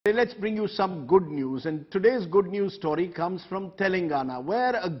Let's bring you some good news, and today's good news story comes from Telangana,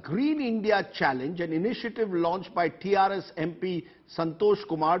 where a Green India Challenge, an initiative launched by TRS MP Santosh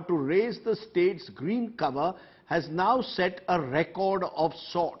Kumar to raise the state's green cover, has now set a record of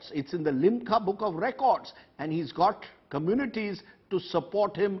sorts. It's in the Limca book of records, and he's got communities to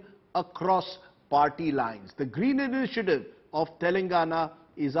support him across party lines. The Green Initiative of Telangana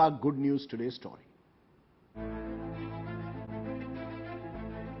is our good news today story.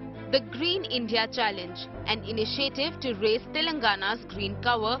 The Green India Challenge, an initiative to raise Telangana's green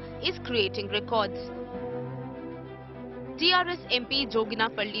cover, is creating records. TRS MP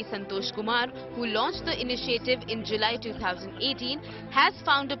Joginapalli Santosh Kumar, who launched the initiative in July 2018, has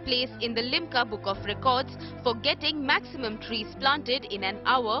found a place in the Limca Book of Records for getting maximum trees planted in an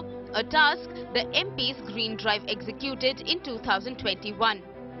hour, a task the MP's Green Drive executed in 2021.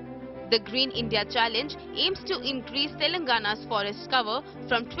 The Green India Challenge aims to increase Telangana's forest cover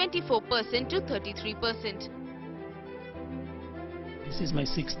from 24% to 33%. This is my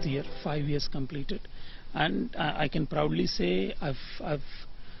 6th year, 5 years completed, and I can proudly say I've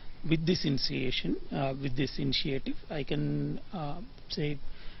with this initiation, with this initiative, I can say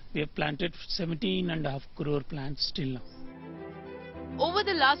we have planted 17.5 crore plants till now. Over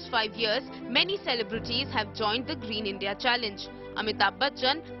the last 5 years, many celebrities have joined the Green India Challenge. Amitabh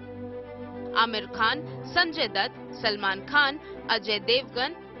Bachchan, Amir Khan, Sanjay Dutt, Salman Khan, Ajay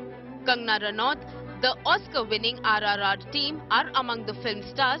Devgan, Kangana Ranaut, the Oscar-winning RRR team are among the film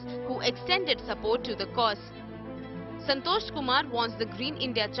stars who extended support to the cause. Santosh Kumar wants the Green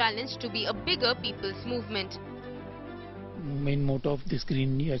India Challenge to be a bigger people's movement. Main motto of this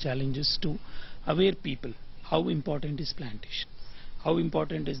Green India Challenge is to aware people how important is plantation, how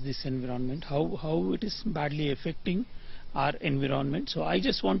important is this environment, how it is badly affecting our environment. So I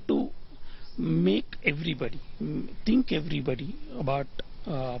just want to make everybody, think everybody about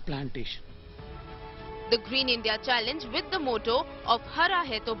plantation. The Green India Challenge, with the motto of Hara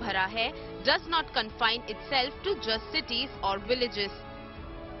Hai To Bhara Hai, does not confine itself to just cities or villages.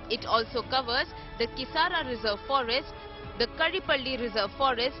 It also covers the Kisara Reserve Forest, the Karipalli Reserve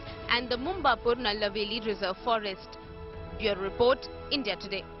Forest and the Mumbapur Nallaveli Reserve Forest. Bureau Report, India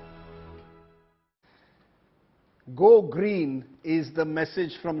Today. Go Green is the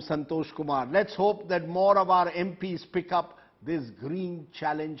message from Santosh Kumar. Let's hope that more of our MPs pick up this green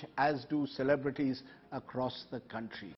challenge, as do celebrities across the country.